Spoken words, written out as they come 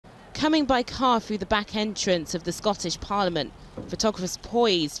Coming by car through the back entrance of the Scottish Parliament, photographers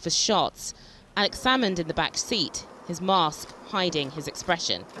poised for shots. Alex Salmond in the back seat, his mask hiding his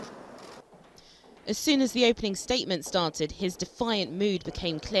expression. As soon as the opening statement started, his defiant mood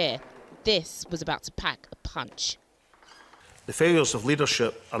became clear. This was about to pack a punch. The failures of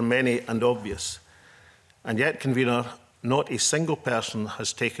leadership are many and obvious, and yet, Convener, not a single person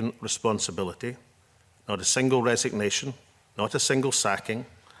has taken responsibility, not a single resignation, not a single sacking.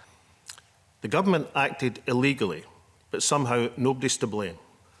 The government acted illegally, but somehow nobody's to blame.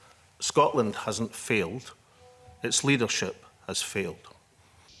 Scotland hasn't failed, its leadership has failed.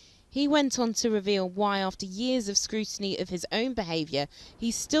 He went on to reveal why, after years of scrutiny of his own behaviour, he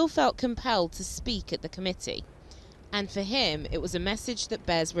still felt compelled to speak at the committee. And for him, it was a message that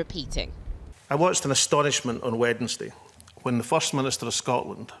bears repeating. I watched in astonishment on Wednesday when the First Minister of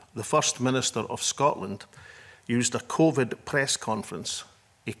Scotland, the First Minister of Scotland, used a COVID press conference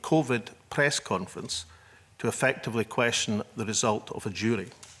to effectively question the result of a jury.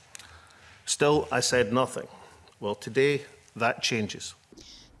 Still, I said nothing. Well, today, that changes.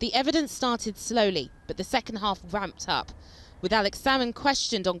 The evidence started slowly, but the second half ramped up, with Alex Salmond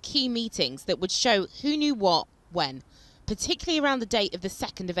questioned on key meetings that would show who knew what, when, particularly around the date of the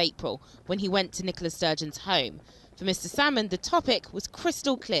 2nd of April, when he went to Nicola Sturgeon's home. For Mr Salmond, the topic was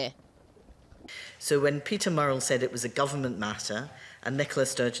crystal clear. So when Peter Murrell said it was a government matter and Nicola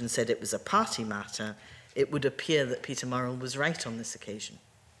Sturgeon said it was a party matter, it would appear that Peter Murrell was right on this occasion.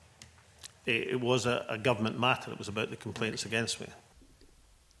 It was a government matter. It was about the complaints against me.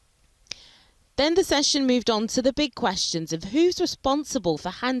 Then the session moved on to the big questions of who's responsible for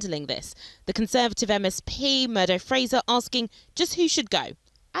handling this. The Conservative MSP, Murdo Fraser, asking just who should go.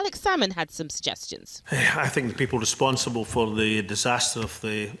 Alex Salmond had some suggestions. I think the people responsible for the disaster of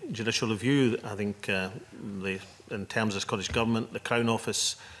the judicial review, I think in terms of Scottish Government, the Crown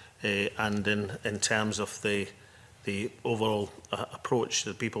Office, and in terms of the overall approach,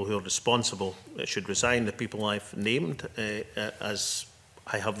 the people who are responsible should resign. The people I've named, as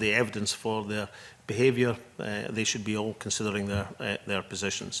I have the evidence for their behaviour, they should be all considering their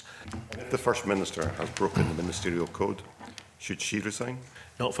positions. If the First Minister has broken the ministerial code, should she resign?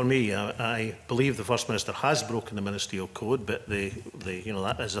 Not for me. I believe the First Minister has broken the ministerial code, but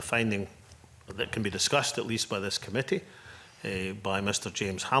that is a finding that can be discussed, at least by this committee, by Mr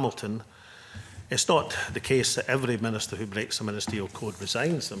James Hamilton. It's not the case that every minister who breaks the ministerial code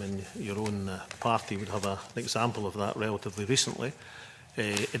resigns. I mean, your own party would have an example of that relatively recently.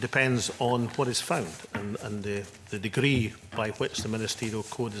 It depends on what is found and the degree by which the ministerial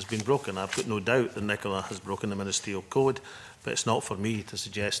code has been broken. I've got no doubt that Nicola has broken the ministerial code, but it's not for me to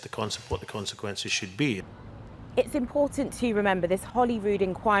suggest what the consequences should be. It's important to remember this Holyrood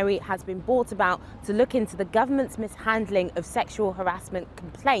inquiry has been brought about to look into the government's mishandling of sexual harassment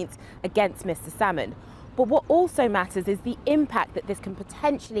complaints against Mr Salmond. But what also matters is the impact that this can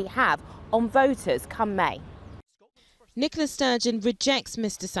potentially have on voters come May. Nicola Sturgeon rejects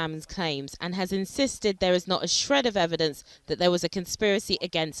Mr Salmond's claims and has insisted there is not a shred of evidence that there was a conspiracy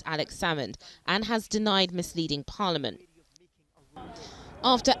against Alex Salmond, and has denied misleading Parliament.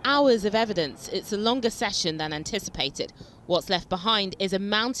 After hours of evidence, it's a longer session than anticipated. What's left behind is a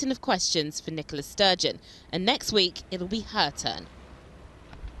mountain of questions for Nicola Sturgeon, and next week it'll be her turn.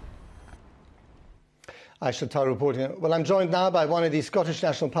 Aisha Tar reporting. Well, I'm joined now by one of the Scottish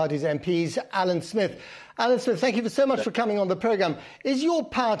National Party's MPs, Alan Smith. Alan Smith, thank you so much for coming on the programme. Is your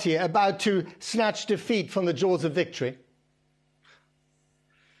party about to snatch defeat from the jaws of victory?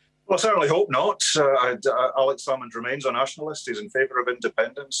 Well, I certainly hope not. Alex Salmond remains a nationalist. He's in favour of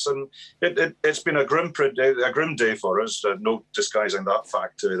independence, and it's been a grim day for us. No disguising that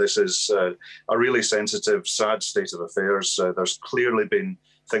fact. This is a really sensitive, sad state of affairs. There's clearly been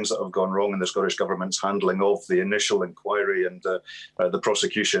things that have gone wrong in the Scottish Government's handling of the initial inquiry and the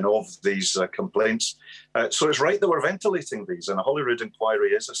prosecution of these complaints. So it's right that we're ventilating these, and a Holyrood inquiry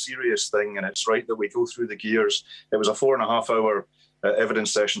is a serious thing, and it's right that we go through the gears. It was a 4.5-hour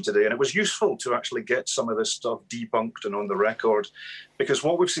evidence session today, and it was useful to actually get some of this stuff debunked and on the record, because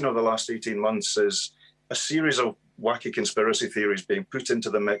what we've seen over the last 18 months is a series of wacky conspiracy theories being put into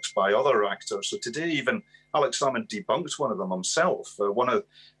the mix by other actors. So today, even Alex Salmond debunked one of them himself. One of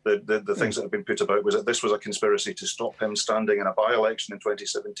the things that have been put about was that this was a conspiracy to stop him standing in a by-election in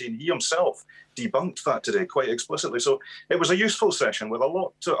 2017. He himself debunked that today quite explicitly. So it was a useful session with a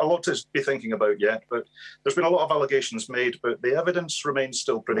lot to be thinking about yet. But there's been a lot of allegations made, but the evidence remains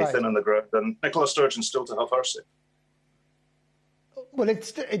still pretty thin on the ground, and Nicola Sturgeon still to have her say. Well,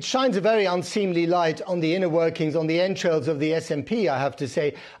 it shines a very unseemly light on the inner workings, on the entrails of the SNP, I have to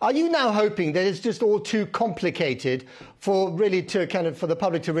say. Are you now hoping that it's just all too complicated for the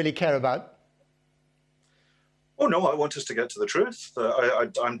public to really care about? Oh no, I want us to get to the truth.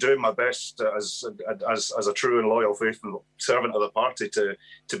 I'm doing my best as a true and loyal, faithful servant of the party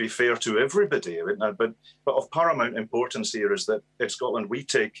to be fair to everybody. But of paramount importance here is that in Scotland we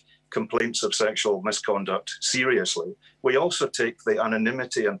take complaints of sexual misconduct seriously. We also take the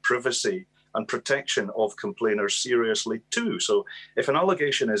anonymity and privacy and protection of complainers seriously too. So if an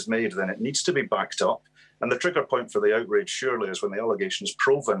allegation is made, then it needs to be backed up. And the trigger point for the outrage surely is when the allegation is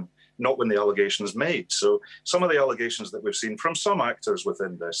proven, not when the allegation is made. So some of the allegations that we've seen from some actors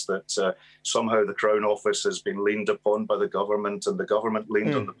within this, that somehow the Crown Office has been leaned upon by the government and the government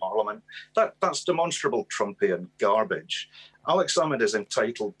leaned on the Parliament, that's demonstrable Trumpian garbage. Alex Salmond is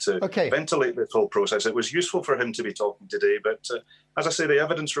entitled to ventilate this whole process. It was useful for him to be talking today, but as I say, the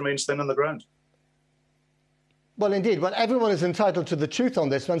evidence remains thin on the ground. Well, indeed. Well, everyone is entitled to the truth on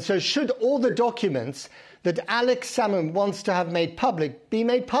this one. So should all the documents that Alex Salmond wants to have made public be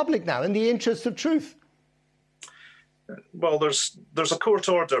made public now in the interest of truth? Well, there's a court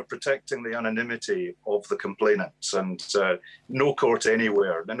order protecting the anonymity of the complainants, and no court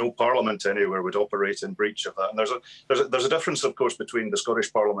anywhere, no parliament anywhere would operate in breach of that. And there's a difference, of course, between the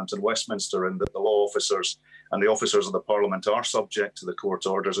Scottish Parliament and Westminster, in that the law officers and the officers of the Parliament are subject to the court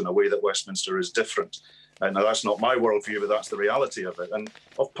orders in a way that Westminster is different. Now, that's not my worldview, but that's the reality of it. And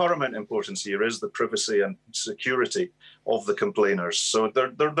of paramount importance here is the privacy and security of the complainers. So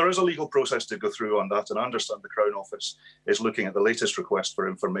there is a legal process to go through on that. And I understand the Crown Office is looking at the latest request for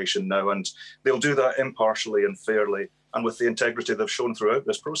information now. And they'll do that impartially and fairly and with the integrity they've shown throughout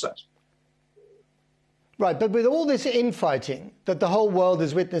this process. Right, but with all this infighting that the whole world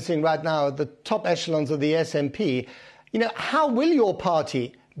is witnessing right now at the top echelons of the SNP, how will your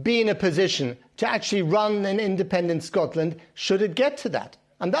party be in a position to actually run an independent Scotland should it get to that?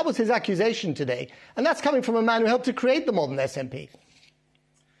 And that was his accusation today. And that's coming from a man who helped to create the modern SNP.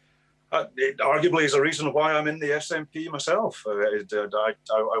 It arguably is a reason why I'm in the SNP myself.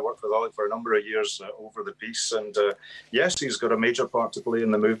 I worked with Alec for a number of years over the peace. And yes, he's got a major part to play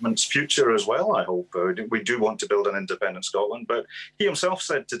in the movement's future as well, I hope. We do want to build an independent Scotland. But he himself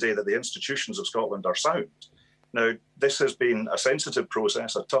said today that the institutions of Scotland are sound. Now, this has been a sensitive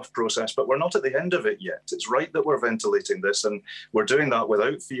process, a tough process, but we're not at the end of it yet. It's right that we're ventilating this, and we're doing that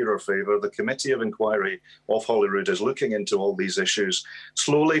without fear or favour. The Committee of Inquiry of Holyrood is looking into all these issues,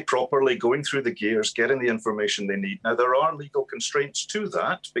 slowly, properly, going through the gears, getting the information they need. Now, there are legal constraints to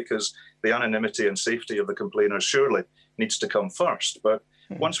that, because the anonymity and safety of the complainers surely needs to come first. But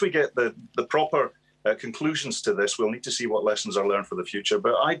once we get the proper conclusions to this, we'll need to see what lessons are learned for the future.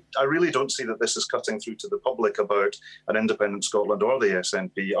 But I really don't see that this is cutting through to the public about an independent Scotland or the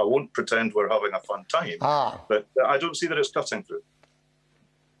SNP. I won't pretend we're having a fun time, but I don't see that it's cutting through.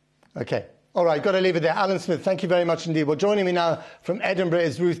 OK. All right, got to leave it there. Alan Smith, thank you very much indeed. Well, joining me now from Edinburgh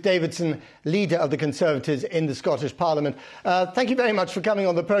is Ruth Davidson, leader of the Conservatives in the Scottish Parliament. Thank you very much for coming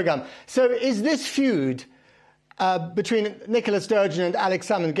on the programme. So is this feud between Nicola Sturgeon and Alex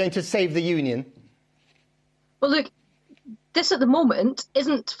Salmond going to save the union? Well, look, this at the moment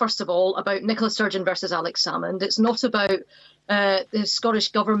isn't, first of all, about Nicola Sturgeon versus Alex Salmond. It's not about the Scottish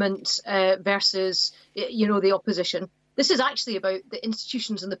Government versus, the opposition. This is actually about the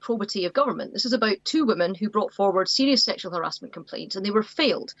institutions and the probity of government. This is about two women who brought forward serious sexual harassment complaints, and they were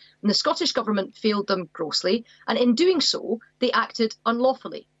failed. And the Scottish Government failed them grossly. And in doing so, they acted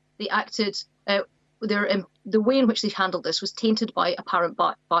unlawfully. They acted... the way in which they've handled this was tainted by apparent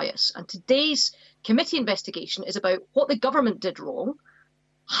bias. And today's committee investigation is about what the government did wrong,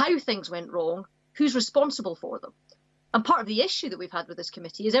 how things went wrong, who's responsible for them. And part of the issue that we've had with this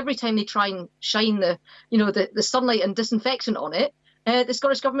committee is every time they try and shine the sunlight and disinfectant on it, the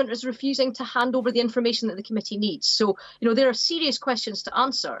Scottish Government is refusing to hand over the information that the committee needs. So, there are serious questions to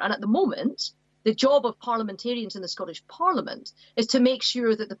answer. And at the moment, the job of parliamentarians in the Scottish Parliament is to make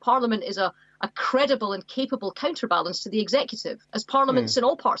sure that the Parliament is a credible and capable counterbalance to the executive, as parliaments in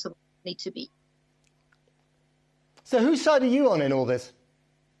all parts of the world need to be. So whose side are you on in all this?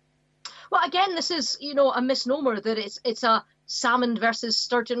 Well, again, this is, a misnomer that it's a Salmond versus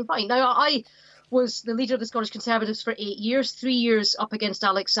Sturgeon fight. Now, I was the leader of the Scottish Conservatives for 8 years, 3 years up against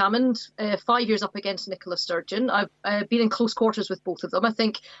Alex Salmond, 5 years up against Nicola Sturgeon. I've been in close quarters with both of them. I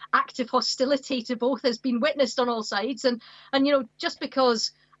think active hostility to both has been witnessed on all sides. And just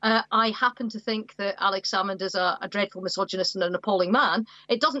because I happen to think that Alex Salmond is a dreadful misogynist and an appalling man.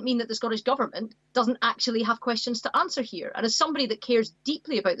 It doesn't mean that the Scottish Government doesn't actually have questions to answer here. And as somebody that cares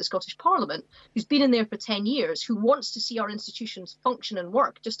deeply about the Scottish Parliament, who's been in there for 10 years, who wants to see our institutions function and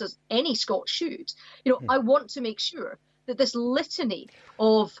work, just as any Scot should, I want to make sure that this litany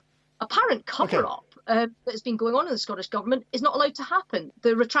of apparent cover-up that has been going on in the Scottish Government is not allowed to happen.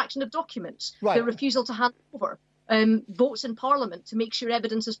 The retraction of documents, the refusal to hand over votes in Parliament to make sure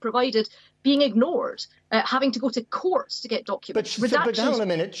evidence is provided being ignored, having to go to courts to get documents. But hang on a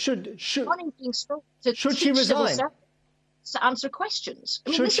minute. Should she resign? To answer questions.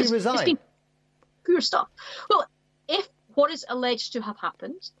 Should she resign? It's been poor stuff. Well, if what is alleged to have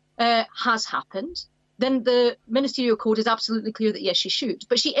happened has happened, then the ministerial code is absolutely clear that yes, she should.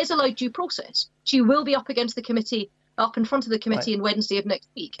 But she is allowed due process. She will be up against the committee, up in front of the committee on Wednesday of next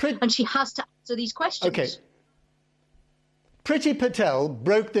week, and she has to answer these questions. Okay. Priti Patel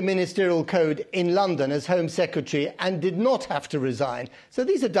broke the ministerial code in London as Home Secretary and did not have to resign. So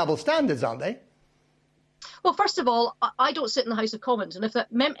these are double standards, aren't they? Well, first of all, I don't sit in the House of Commons, and if the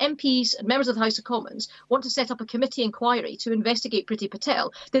MPs and members of the House of Commons want to set up a committee inquiry to investigate Priti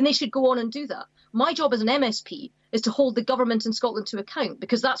Patel, then they should go on and do that. My job as an MSP is to hold the government in Scotland to account,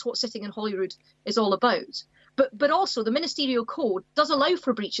 because that's what sitting in Holyrood is all about. But also, the ministerial code does allow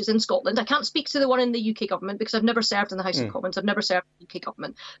for breaches in Scotland. I can't speak to the one in the UK government because I've never served in the House of Commons. I've never served in the UK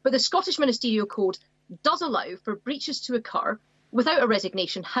government. But the Scottish ministerial code does allow for breaches to occur without a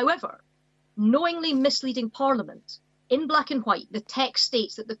resignation. However, knowingly misleading Parliament, in black and white, the text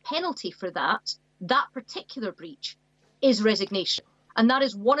states that the penalty for that particular breach, is resignation. And that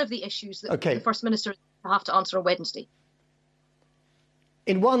is one of the issues that the First Minister will have to answer on Wednesday.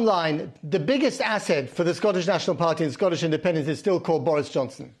 In one line, the biggest asset for the Scottish National Party and Scottish independence is still called Boris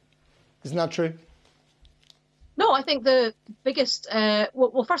Johnson. Isn't that true? No, I think the biggest,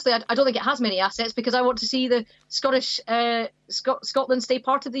 well, firstly, I don't think it has many assets, because I want to see the Scotland stay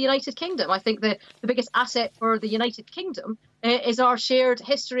part of the United Kingdom. I think the biggest asset for the United Kingdom is our shared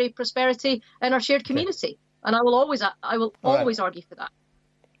history, prosperity, and our shared community. And I will always argue for that.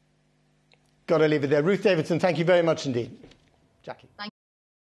 Got to leave it there. Ruth Davidson, thank you very much indeed. Jackie. Thank you.